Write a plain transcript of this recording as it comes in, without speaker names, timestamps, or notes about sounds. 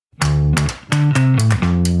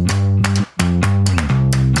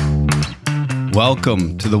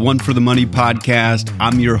Welcome to the One for the Money podcast.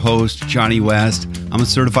 I'm your host, Johnny West. I'm a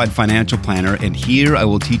certified financial planner, and here I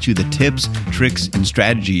will teach you the tips, tricks, and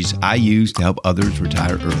strategies I use to help others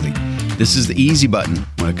retire early. This is the easy button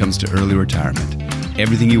when it comes to early retirement.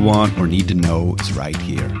 Everything you want or need to know is right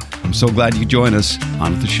here. I'm so glad you join us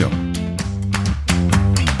on with the show.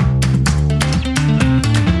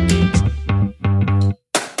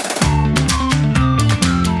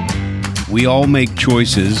 We all make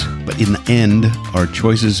choices, but in the end, our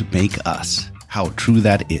choices make us. How true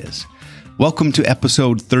that is. Welcome to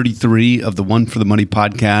episode 33 of the One for the Money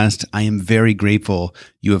podcast. I am very grateful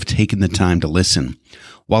you have taken the time to listen.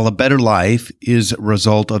 While a better life is a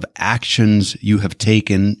result of actions you have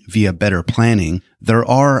taken via better planning, there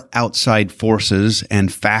are outside forces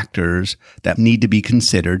and factors that need to be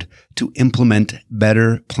considered to implement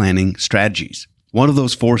better planning strategies. One of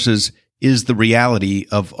those forces is the reality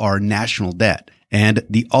of our national debt and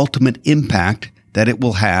the ultimate impact that it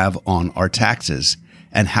will have on our taxes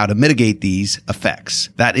and how to mitigate these effects.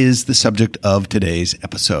 That is the subject of today's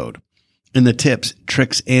episode. In the tips,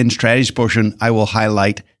 tricks, and strategies portion, I will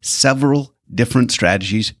highlight several different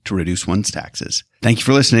strategies to reduce one's taxes. Thank you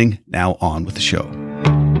for listening. Now on with the show.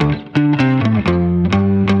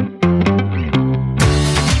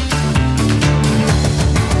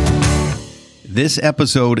 This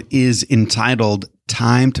episode is entitled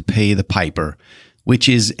Time to Pay the Piper, which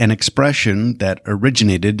is an expression that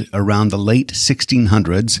originated around the late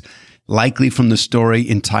 1600s, likely from the story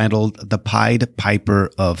entitled The Pied Piper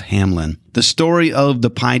of Hamelin. The story of the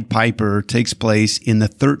Pied Piper takes place in the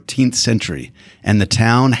 13th century, and the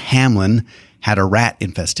town Hamelin had a rat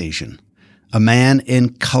infestation. A man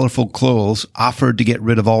in colorful clothes offered to get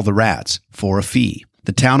rid of all the rats for a fee.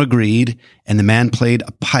 The town agreed, and the man played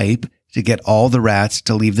a pipe to get all the rats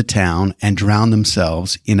to leave the town and drown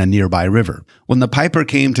themselves in a nearby river. When the piper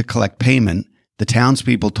came to collect payment, the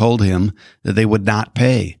townspeople told him that they would not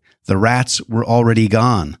pay. The rats were already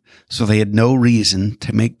gone, so they had no reason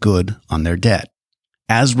to make good on their debt.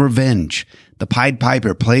 As revenge, the Pied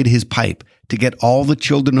Piper played his pipe to get all the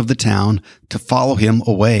children of the town to follow him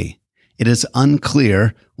away. It is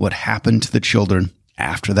unclear what happened to the children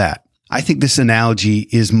after that. I think this analogy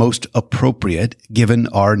is most appropriate given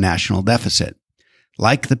our national deficit.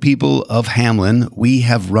 Like the people of Hamelin, we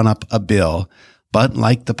have run up a bill, but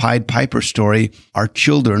like the Pied Piper story, our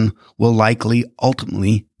children will likely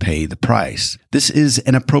ultimately pay the price. This is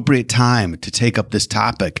an appropriate time to take up this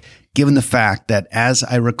topic, given the fact that as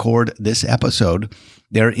I record this episode,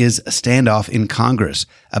 there is a standoff in Congress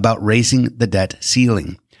about raising the debt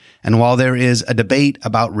ceiling. And while there is a debate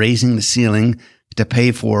about raising the ceiling to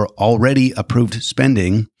pay for already approved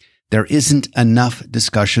spending, there isn't enough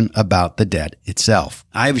discussion about the debt itself.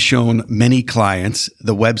 I've shown many clients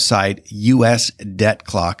the website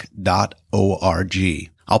usdebtclock.org.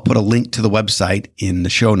 I'll put a link to the website in the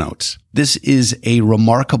show notes. This is a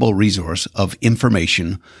remarkable resource of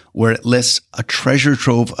information where it lists a treasure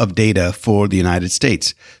trove of data for the United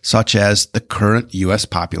States, such as the current U.S.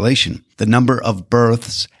 population, the number of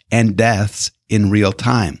births and deaths in real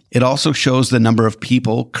time. It also shows the number of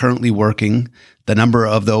people currently working, the number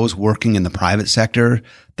of those working in the private sector,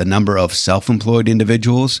 the number of self-employed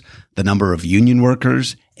individuals, the number of union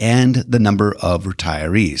workers, and the number of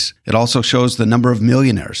retirees. It also shows the number of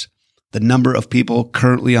millionaires, the number of people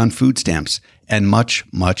currently on food stamps, and much,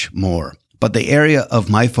 much more. But the area of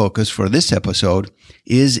my focus for this episode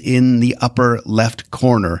is in the upper left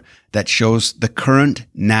corner that shows the current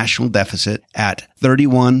national deficit at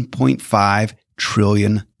 $31.5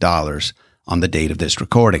 trillion on the date of this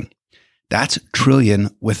recording. That's trillion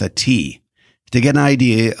with a T. To get an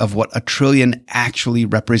idea of what a trillion actually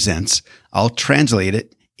represents, I'll translate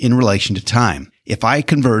it in relation to time. If I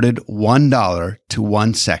converted $1 to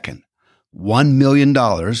 1 second, $1 million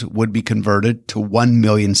would be converted to 1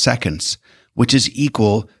 million seconds, which is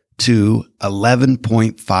equal to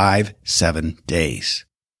 11.57 days.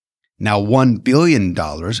 Now, $1 billion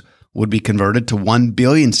would be converted to 1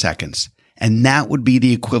 billion seconds, and that would be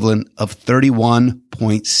the equivalent of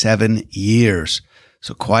 31.7 years.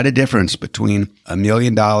 So quite a difference between $1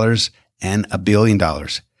 million and $1 billion.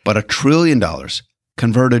 But $1 trillion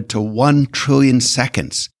converted to 1 trillion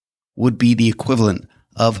seconds would be the equivalent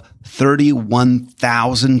of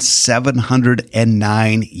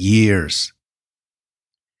 31,709 years.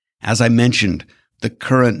 As I mentioned, the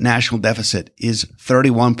current national deficit is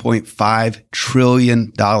 $31.5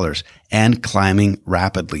 trillion and climbing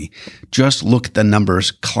rapidly. Just look at the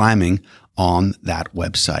numbers climbing on that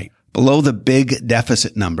website. Below the big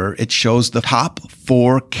deficit number, it shows the top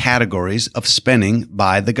 4 categories of spending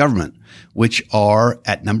by the government, which are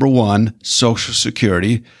at number 1, Social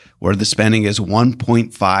Security, where the spending is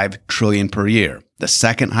 $1.5 trillion per year. The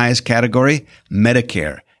second highest category,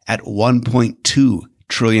 Medicare, at $1.2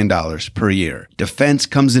 trillion per year. Defense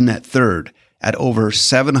comes in at third, at over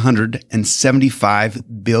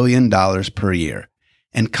 $775 billion per year.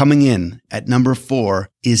 And coming in at number 4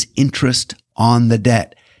 is interest on the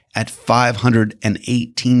debt at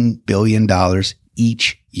 $518 billion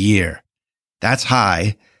each year. That's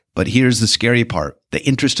high, but here's the scary part. The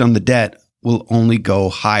interest on the debt will only go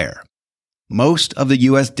higher. Most of the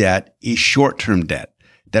U.S. debt is short-term debt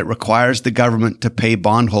that requires the government to pay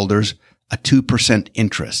bondholders a 2%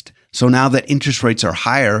 interest. So now that interest rates are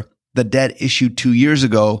higher, the debt issued 2 years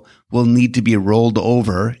ago will need to be rolled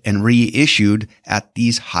over and reissued at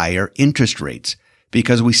these higher interest rates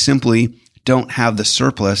because we simply don't have the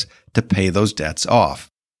surplus to pay those debts off.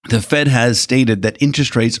 The Fed has stated that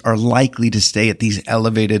interest rates are likely to stay at these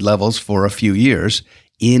elevated levels for a few years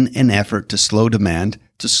in an effort to slow demand,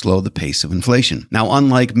 to slow the pace of inflation. Now,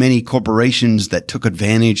 unlike many corporations that took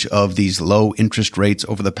advantage of these low interest rates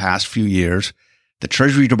over the past few years, the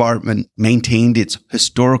Treasury Department maintained its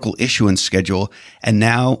historical issuance schedule, and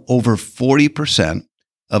now over 40%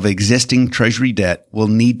 of existing Treasury debt will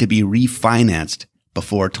need to be refinanced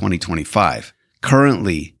before 2025.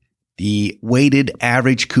 Currently, the weighted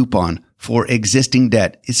average coupon for existing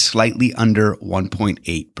debt is slightly under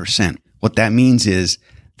 1.8%. What that means is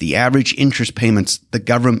the average interest payments the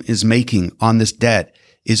government is making on this debt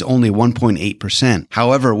is only 1.8%.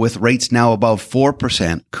 However, with rates now above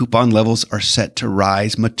 4%, coupon levels are set to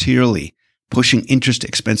rise materially, pushing interest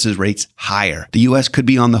expenses rates higher. The U.S. could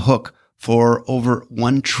be on the hook for over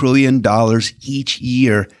 $1 trillion each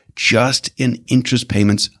year just in interest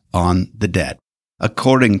payments on the debt.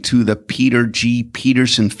 According to the Peter G.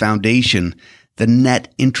 Peterson Foundation, the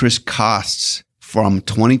net interest costs from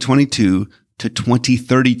 2022 to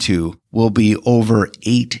 2032 will be over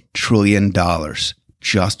 $8 trillion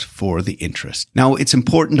just for the interest. Now, it's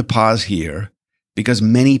important to pause here because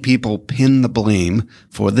many people pin the blame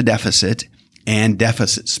for the deficit and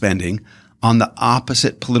deficit spending on the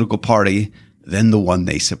opposite political party than the one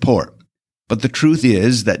they support. But the truth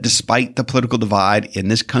is that despite the political divide in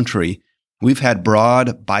this country, we've had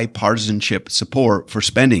broad bipartisanship support for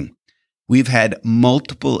spending. We've had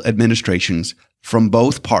multiple administrations from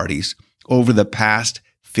both parties over the past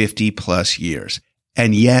 50 plus years.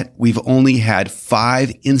 And yet we've only had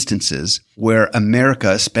 5 instances where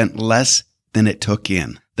America spent less than it took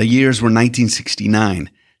in. The years were 1969,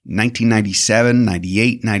 1997,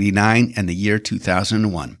 98, 99, and the year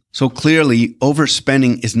 2001. So clearly,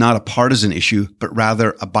 overspending is not a partisan issue, but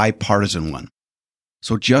rather a bipartisan one.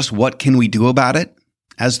 So just what can we do about it?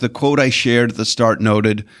 As the quote I shared at the start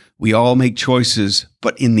noted, we all make choices,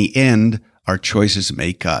 but in the end, our choices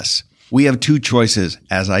make us. We have 2 choices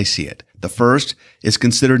as I see it. The first is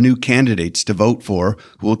consider new candidates to vote for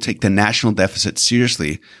who will take the national deficit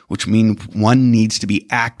seriously, which means one needs to be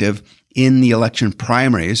active in the election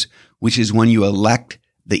primaries, which is when you elect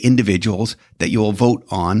the individuals that you will vote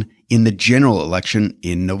on in the general election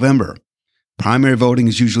in November. Primary voting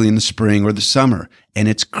is usually in the spring or the summer, and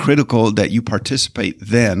it's critical that you participate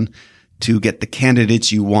then to get the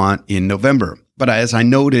candidates you want in November. But as I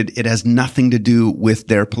noted, it has nothing to do with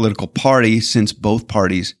their political party since both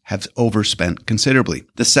parties have overspent considerably.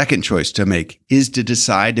 The second choice to make is to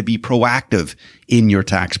decide to be proactive in your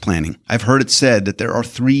tax planning. I've heard it said that there are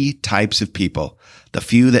 3 types of people: the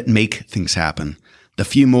few that make things happen, the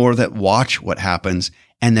few more that watch what happens,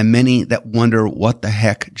 and the many that wonder what the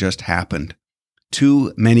heck just happened.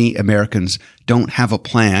 Too many Americans don't have a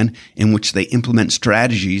plan in which they implement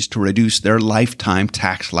strategies to reduce their lifetime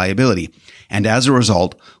tax liability, and as a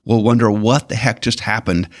result, will wonder what the heck just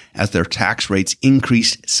happened as their tax rates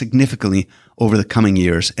increased significantly over the coming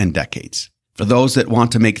years and decades. For those that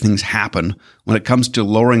want to make things happen, when it comes to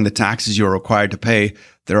lowering the taxes you're required to pay,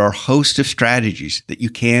 there are a host of strategies that you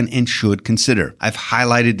can and should consider. I've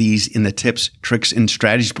highlighted these in the tips, tricks, and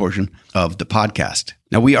strategies portion of the podcast.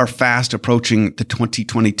 Now, we are fast approaching the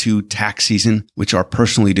 2022 tax season, which are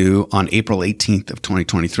personally due on April 18th of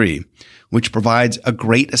 2023, which provides a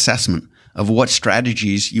great assessment of what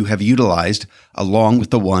strategies you have utilized along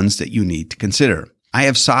with the ones that you need to consider. I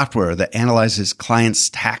have software that analyzes clients'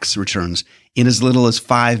 tax returns in as little as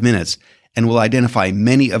 5 minutes and will identify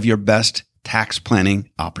many of your best tax planning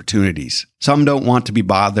opportunities. Some don't want to be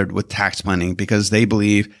bothered with tax planning because they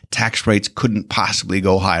believe tax rates couldn't possibly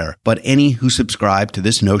go higher. But any who subscribe to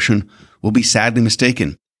this notion will be sadly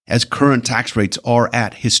mistaken, as current tax rates are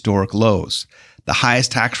at historic lows. the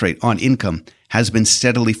highest tax rate on income has been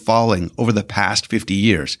steadily falling over the past 50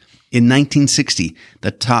 years. In 1960,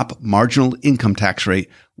 the top marginal income tax rate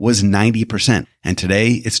was 90%, and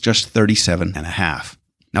today it's just 37.5%.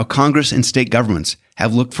 Now, Congress and state governments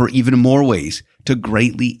have looked for even more ways to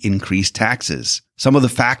greatly increase taxes. Some of the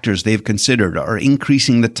factors they've considered are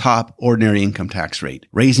increasing the top ordinary income tax rate,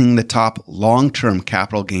 raising the top long-term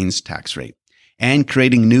capital gains tax rate, and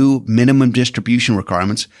creating new minimum distribution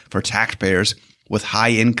requirements for taxpayers with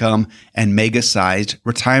high income and mega-sized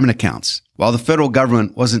retirement accounts. While the federal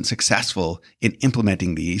government wasn't successful in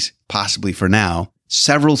implementing these, possibly for now,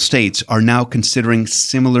 several states are now considering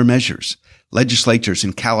similar measures. Legislatures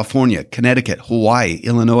in California, Connecticut, Hawaii,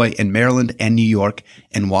 Illinois, and Maryland, and New York,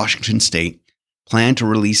 and Washington State plan to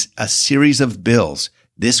release a series of bills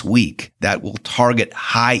this week that will target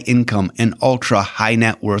high-income and ultra-high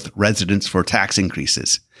net worth residents for tax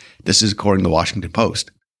increases. This is according to the Washington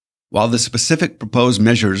Post. While the specific proposed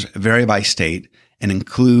measures vary by state and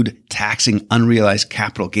include taxing unrealized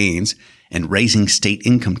capital gains and raising state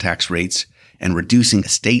income tax rates and reducing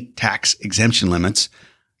state tax exemption limits,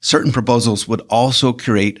 certain proposals would also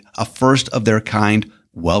create a first-of-their-kind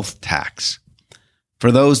wealth tax.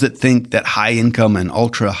 For those that think that high-income and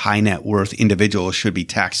ultra-high net worth individuals should be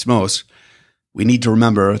taxed most, we need to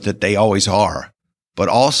remember that they always are, but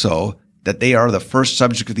also that they are the first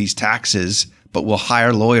subject of these taxes, but will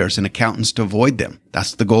hire lawyers and accountants to avoid them.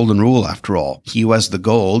 That's the golden rule, after all. He who has the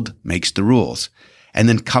gold makes the rules. And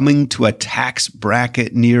then coming to a tax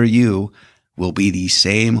bracket near you will be these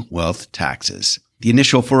same wealth taxes. The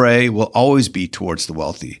initial foray will always be towards the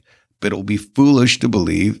wealthy, but it will be foolish to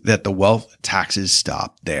believe that the wealth taxes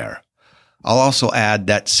stop there. I'll also add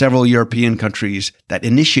that several European countries that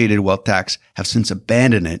initiated wealth tax have since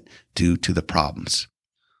abandoned it due to the problems.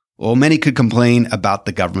 Well, many could complain about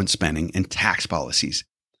the government spending and tax policies,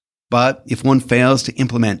 but if one fails to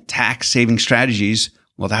implement tax-saving strategies,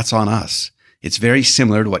 well, that's on us. It's very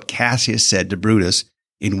similar to what Cassius said to Brutus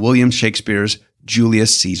in William Shakespeare's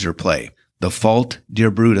Julius Caesar play. The fault,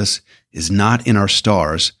 dear Brutus, is not in our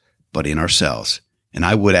stars, but in ourselves. And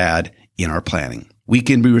I would add, in our planning. We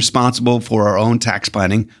can be responsible for our own tax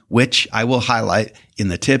planning, which I will highlight in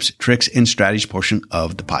the tips, tricks, and strategies portion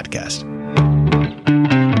of the podcast.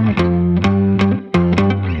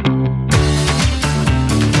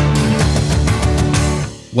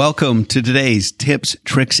 Welcome to today's tips,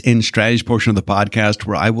 tricks, and strategies portion of the podcast,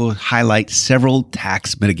 where I will highlight several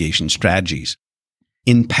tax mitigation strategies.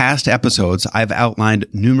 In past episodes, I've outlined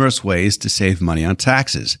numerous ways to save money on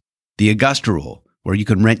taxes. The Augusta Rule, where you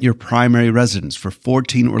can rent your primary residence for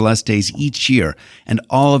 14 or less days each year, and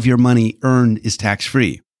all of your money earned is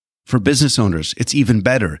tax-free. For business owners, it's even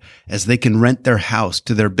better, as they can rent their house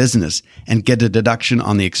to their business and get a deduction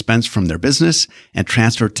on the expense from their business and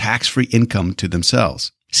transfer tax-free income to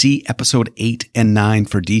themselves. See episode 8 and 9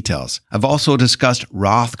 for details. I've also discussed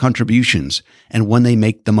Roth contributions and when they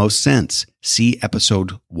make the most sense. See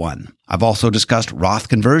episode 1. I've also discussed Roth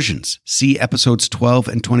conversions. See episodes 12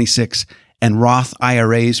 and 26, and Roth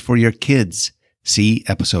IRAs for your kids. See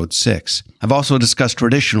episode 6. I've also discussed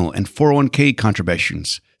traditional and 401k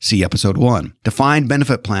contributions. See episode 1. Defined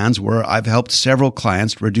benefit plans, where I've helped several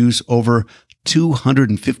clients reduce over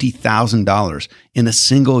 $250,000 in a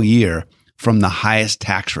single year from the highest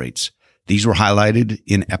tax rates. These were highlighted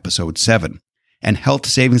in episode 7. And health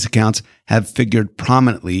savings accounts have figured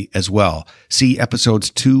prominently as well. See episodes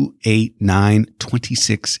 2, 8, 9,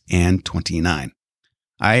 26, and 29.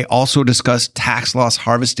 I also discussed tax loss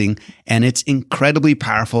harvesting and its incredibly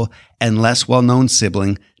powerful and less well-known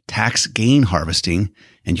sibling, tax gain harvesting,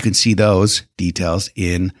 and you can see those details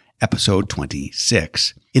in episode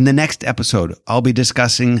 26. In the next episode, I'll be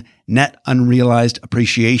discussing net unrealized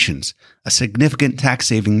appreciations, a significant tax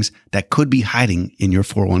savings that could be hiding in your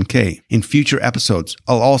 401k. In future episodes,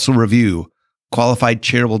 I'll also review qualified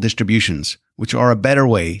charitable distributions, which are a better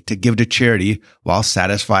way to give to charity while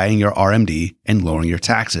satisfying your RMD and lowering your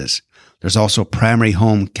taxes. There's also primary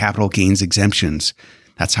home capital gains exemptions.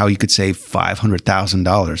 That's how you could save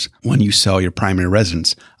 $500,000 when you sell your primary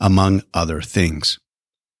residence, among other things.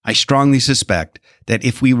 I strongly suspect that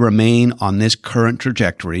if we remain on this current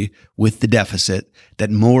trajectory with the deficit, that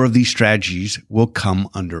more of these strategies will come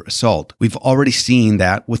under assault. We've already seen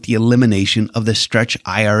that with the elimination of the Stretch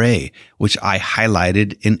IRA, which I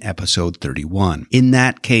highlighted in episode 31. In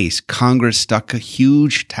that case, Congress stuck a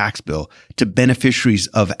huge tax bill to beneficiaries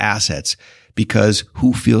of assets because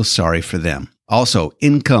who feels sorry for them? Also,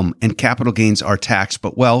 income and capital gains are taxed,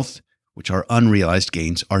 but wealth, which are unrealized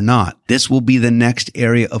gains, are not. This will be the next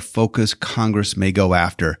area of focus Congress may go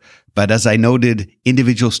after. But as I noted,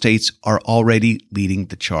 individual states are already leading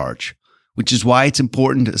the charge. which is why it's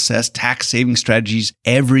important to assess tax saving strategies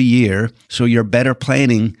every year so your better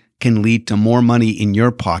planning can lead to more money in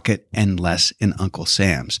your pocket and less in Uncle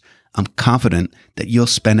Sam's. I'm confident that you'll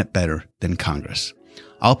spend it better than Congress.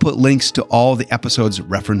 I'll put links to all the episodes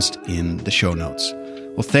referenced in the show notes.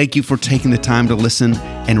 Well, thank you for taking the time to listen.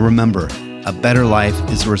 And remember, a better life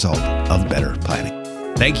is a result of better planning.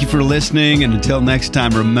 Thank you for listening. And until next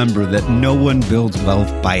time, remember that no one builds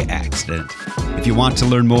wealth by accident. If you want to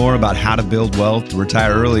learn more about how to build wealth to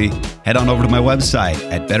retire early, head on over to my website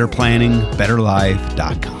at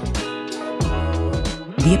betterplanningbetterlife.com.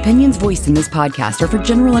 The opinions voiced in this podcast are for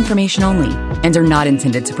general information only and are not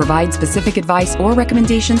intended to provide specific advice or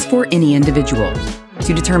recommendations for any individual.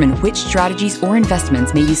 To determine which strategies or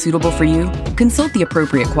investments may be suitable for you, consult the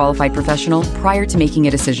appropriate qualified professional prior to making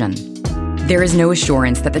a decision. There is no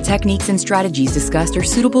assurance that the techniques and strategies discussed are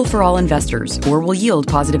suitable for all investors or will yield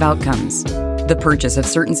positive outcomes. The purchase of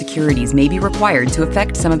certain securities may be required to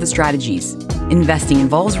affect some of the strategies. Investing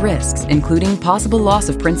involves risks, including possible loss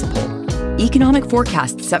of principal. Economic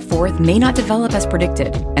forecasts set forth may not develop as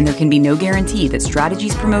predicted, and there can be no guarantee that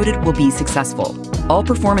strategies promoted will be successful. All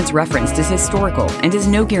performance referenced is historical and is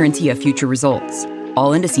no guarantee of future results.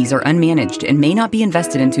 All indices are unmanaged and may not be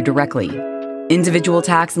invested into directly. Individual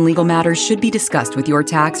tax and legal matters should be discussed with your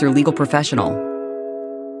tax or legal professional.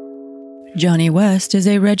 Johnny West is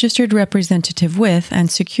a registered representative with and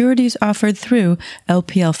securities offered through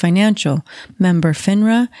LPL Financial, member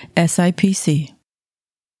FINRA, SIPC.